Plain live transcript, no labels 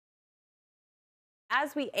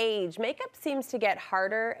As we age, makeup seems to get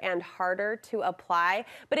harder and harder to apply.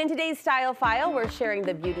 But in today's Style File, we're sharing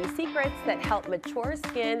the beauty secrets that help mature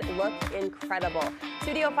skin look incredible.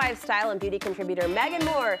 Studio 5 style and beauty contributor Megan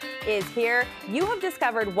Moore is here. You have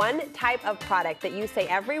discovered one type of product that you say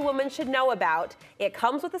every woman should know about. It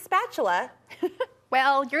comes with a spatula.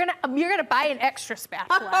 Well, you're gonna buy an extra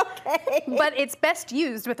spatula. Okay. But it's best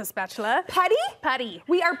used with a spatula. Putty? Putty.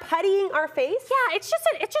 We are puttying our face? Yeah, it's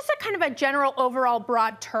just a kind of a general overall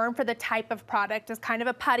broad term for the type of product. It's kind of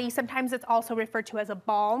a putty. Sometimes it's also referred to as a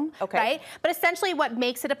balm, right? But essentially what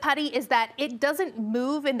makes it a putty is that it doesn't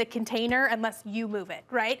move in the container unless you move it,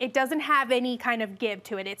 right? It doesn't have any kind of give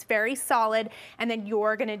to it. It's very solid, and then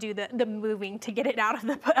you're gonna do the moving to get it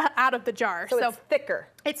out of the jar. So it's thicker.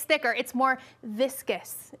 It's thicker. It's more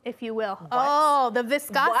viscous, if you will. What? Oh, the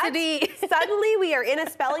viscosity. What? Suddenly we are in a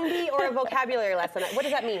spelling bee or a vocabulary lesson. What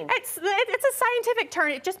does that mean? It's a scientific term.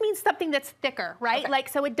 It just means something that's thicker, right? Okay. Like,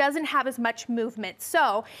 so it doesn't have as much movement.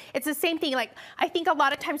 So it's the same thing. Like, I think a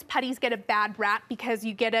lot of times putties get a bad rap because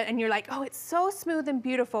you get it and you're like, oh, it's so smooth and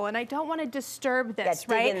beautiful, and I don't want to disturb this,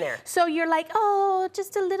 right? Dig in there. So you're like, oh,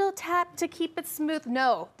 just a little tap to keep it smooth.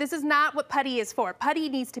 No, this is not what putty is for. Putty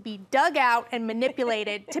needs to be dug out and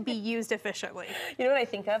manipulated to be used efficiently. You know what I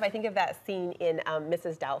think of? I think of that scene in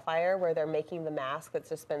Mrs. Doubtfire where they're making the mask that's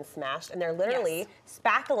just been smashed, and they're literally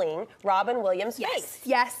spackling Robin Williams' face.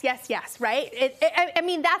 Yes, right? I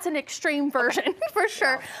mean, that's an extreme version for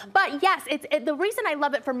sure. Yeah. But yes, the reason I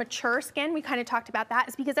love it for mature skin, we kind of talked about that,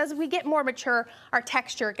 is because as we get more mature, our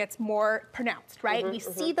texture gets more pronounced, right? We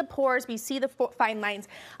see the pores, we see the fine lines.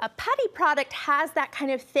 A putty product has that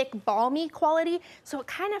kind of thick, balmy quality, so it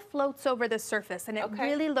kind of floats over the surface, and it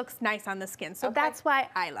really looks nice on the skin. So that's why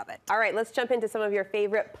I love it. All right, let's jump into some of your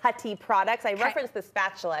favorite putty products. I referenced the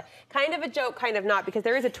spatula. Kind of a joke, kind of not, because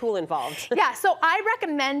there is a tool involved. Yeah, so I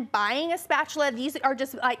recommend buying a spatula. These are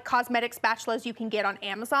just like cosmetic spatulas you can get on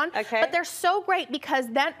Amazon. But they're so great because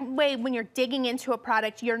that way when you're digging into a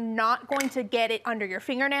product, you're not going to get it under your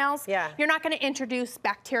fingernails. You're not going to introduce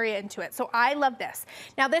bacteria into it. So I love this.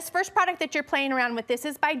 Now this first product that you're playing around with, this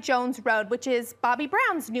is by Jones Road, which is Bobbi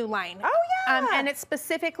Brown's new line. Oh yeah. And it's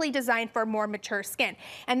specifically designed for more mature skin.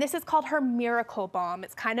 And this is called her Miracle Balm.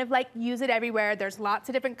 It's kind of like use it everywhere. There's lots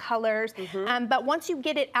of different colors. But once you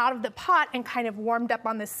get it out of the pot and kind of warmed up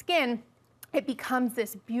on the skin, it becomes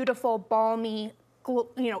this beautiful, balmy,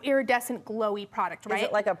 iridescent, glowy product, right? Is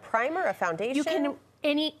it like a primer, a foundation? You can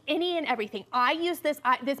any and everything. I use this.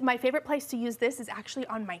 My favorite place to use this is actually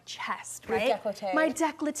on my chest, right? Your décolleté. My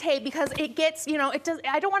décolleté, because it gets, it does.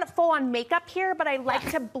 I don't want to full on makeup here, but I like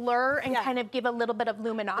to blur and kind of give a little bit of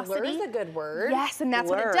luminosity. Blur is a good word. Yes, and that's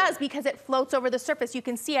what it does because it floats over the surface. You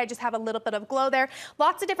can see I just have a little bit of glow there.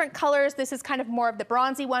 Lots of different colors. This is kind of more of the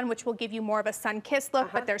bronzy one, which will give you more of a sun-kissed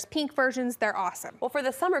look. But there's pink versions. They're awesome. Well, for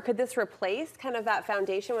the summer, could this replace kind of that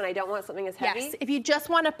foundation when I don't want something as heavy? Yes. If you just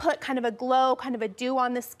want to put kind of a glow, kind of a dew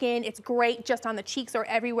on the skin, it's great just on the cheeks or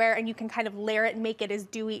everywhere, and you can kind of layer it and make it as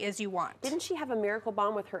dewy as you want. Didn't she have a Miracle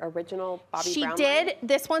Balm with her original Bobbi Brown? She did. Line?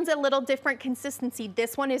 This one's a little different consistency.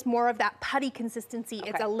 This one is more of that putty consistency.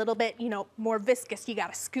 It's a little bit, more viscous. You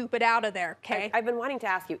got to scoop it out of there, okay? I've been wanting to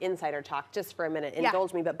ask you insider talk just for a minute.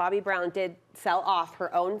 Indulge me, but Bobbi Brown did sell off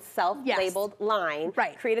her own self-labeled line.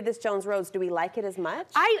 Created this Jones Road. Do we like it as much?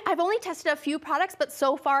 I've only tested a few products, but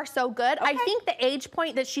so far so good. I think the age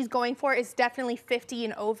point that she's going for is definitely 50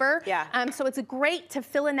 and over. So it's great to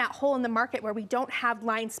fill in that hole in the market where we don't have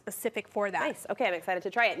lines specific for that. Nice. Okay, I'm excited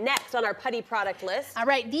to try it. Next on our putty product list. All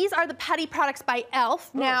right, these are the putty products by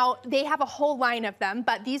e.l.f. Now, they have a whole line of them,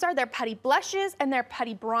 but these are their putty blushes and their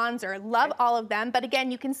putty bronzer. Love all of them, but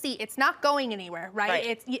again, you can see it's not going anywhere,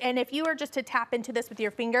 right? And if you were just to tap into this with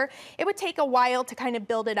your finger, it would take a while to kind of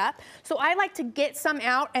build it up. So I like to get some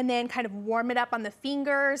out and then kind of warm it up on the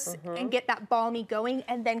fingers and get that balmy going,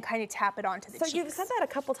 and then kind of tap it onto the cheeks. So you've said that a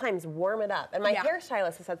couple times, warm it up. And my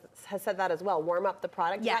hairstylist has said that as well, warm up the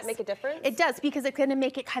product. Does that make a difference? It does, because it's gonna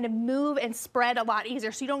make it kind of move and spread a lot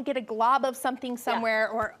easier, so you don't get a glob of something somewhere,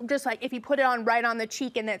 or just like if you put it on right on the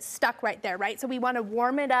cheek and it's stuck right there, right? So we wanna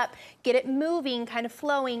warm it up, get it moving, kind of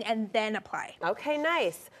flowing, and then apply. Okay,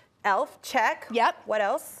 nice. e.l.f. check. What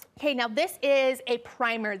else? Okay, now this is a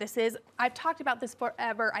primer. I've talked about this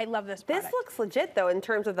forever. I love this product. This looks legit though in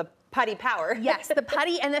terms of the putty power. Yes, the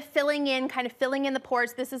putty and the filling in, kind of filling in the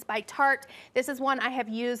pores. This is by Tarte. This is one I have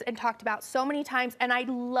used and talked about so many times, and I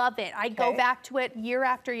love it. I go back to it year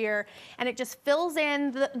after year, and it just fills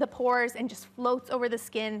in the pores and just floats over the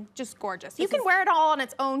skin. Just gorgeous. You can wear it all on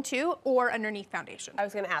its own too, or underneath foundation. I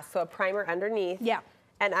was gonna ask, so a primer underneath. Yeah.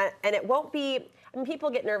 And it won't be, I mean, people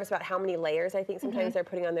get nervous about how many layers I think sometimes they're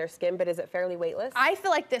putting on their skin, but is it fairly weightless? I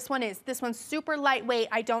feel like this one's super lightweight.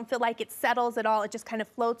 I don't feel like it settles at all. It just kind of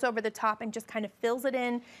floats over the top and just kind of fills it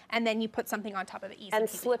in, and then you put something on top of it easy. And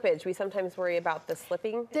slippage, we sometimes worry about the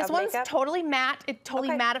slipping This of one's makeup. totally matte. It totally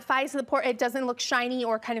mattifies the pore. It doesn't look shiny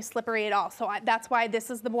or kind of slippery at all. So that's why this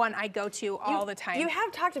is the one I go to all the time. You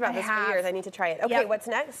have talked about this for years. I need to try it. Okay, what's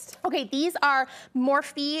next? Okay, these are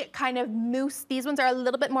Morphe kind of mousse. These ones are a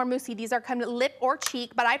little bit more moussey. These are kind of lip or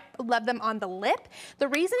cheek, but I love them on the lip. The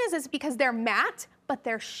reason is because they're matte, but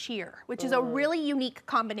they're sheer, which is a really unique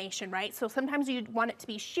combination, right? So sometimes you want it to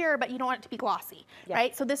be sheer, but you don't want it to be glossy,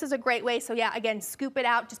 right? So this is a great way. So yeah, again, scoop it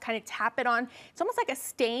out, just kind of tap it on. It's almost like a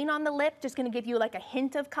stain on the lip, just gonna give you like a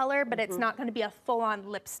hint of color, but it's not gonna be a full-on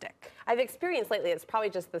lipstick. I've experienced lately, it's probably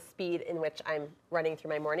just the speed in which I'm running through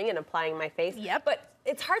my morning and applying my face. But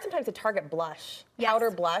it's hard sometimes to target blush. Powder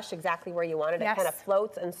blush, exactly where you want it. It kind of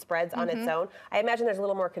floats and spreads on its own. I imagine there's a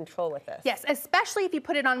little more control with this. Yes, especially if you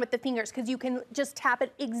put it on with the fingers, because you can just tap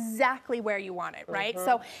it exactly where you want it, right?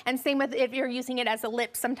 So, and same with if you're using it as a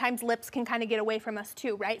lip, sometimes lips can kind of get away from us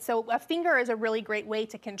too, right? So a finger is a really great way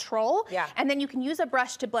to control. And then you can use a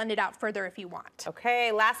brush to blend it out further if you want.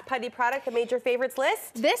 Okay, last putty product that made your favorites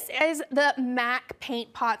list? This is the MAC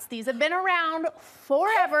paint pots. These have been around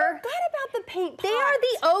forever. I forgot about the paint pots. They are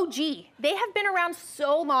the OG. They have been around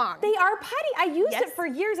so long. They are putty. I used it for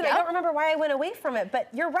years and I don't remember why I went away from it, but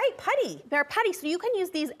you're right, putty. They're putty, so you can use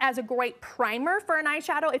these as a great primer for an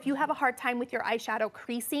eyeshadow. If you have a hard time with your eyeshadow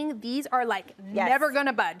creasing, these are like never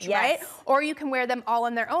gonna budge, right? Or you can wear them all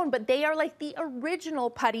on their own, but they are like the original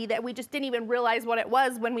putty that we just didn't even realize what it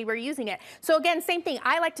was when we were using it. So again, same thing.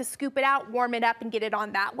 I like to scoop it out, warm it up, and get it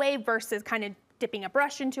on that way versus kind of dipping a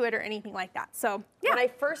brush into it or anything like that. So when I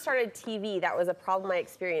first started TV, that was a problem I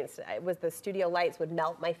experienced. It was the studio lights would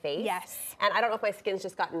melt my face. And I don't know if my skin's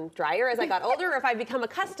just gotten drier as I got older or if I've become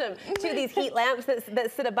accustomed to these heat lamps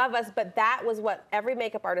that sit above us, but that was what every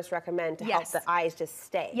makeup artist recommend to help the eyes just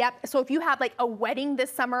stay. So if you have like a wedding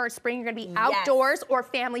this summer or spring, you're gonna be outdoors, or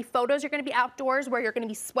family photos, you're gonna be outdoors where you're gonna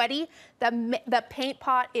be sweaty, the paint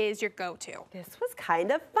pot is your go-to. This was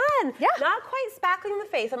kind of fun. Not quite spackling the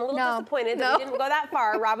face. I'm a little disappointed that we didn't go that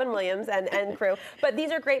far, Robin Williams and crew. But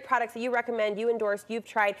these are great products that you recommend, you endorse, you've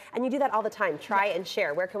tried, and you do that all the time. Try and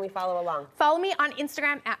share. Where can we follow along? Follow me on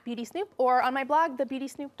Instagram at BeautySnoop or on my blog,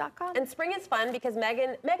 thebeautysnoop.com. And spring is fun because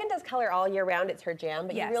Megan does color all year round. It's her jam,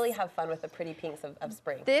 but you really have fun with the pretty pinks of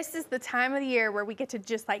spring. This is the time of the year where we get to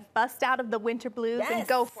just like bust out of the winter blues and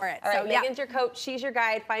go for it. All right, Megan's your coach. She's your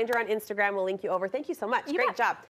guide. Find her on Instagram. We'll link you over. Thank you so much. Great job.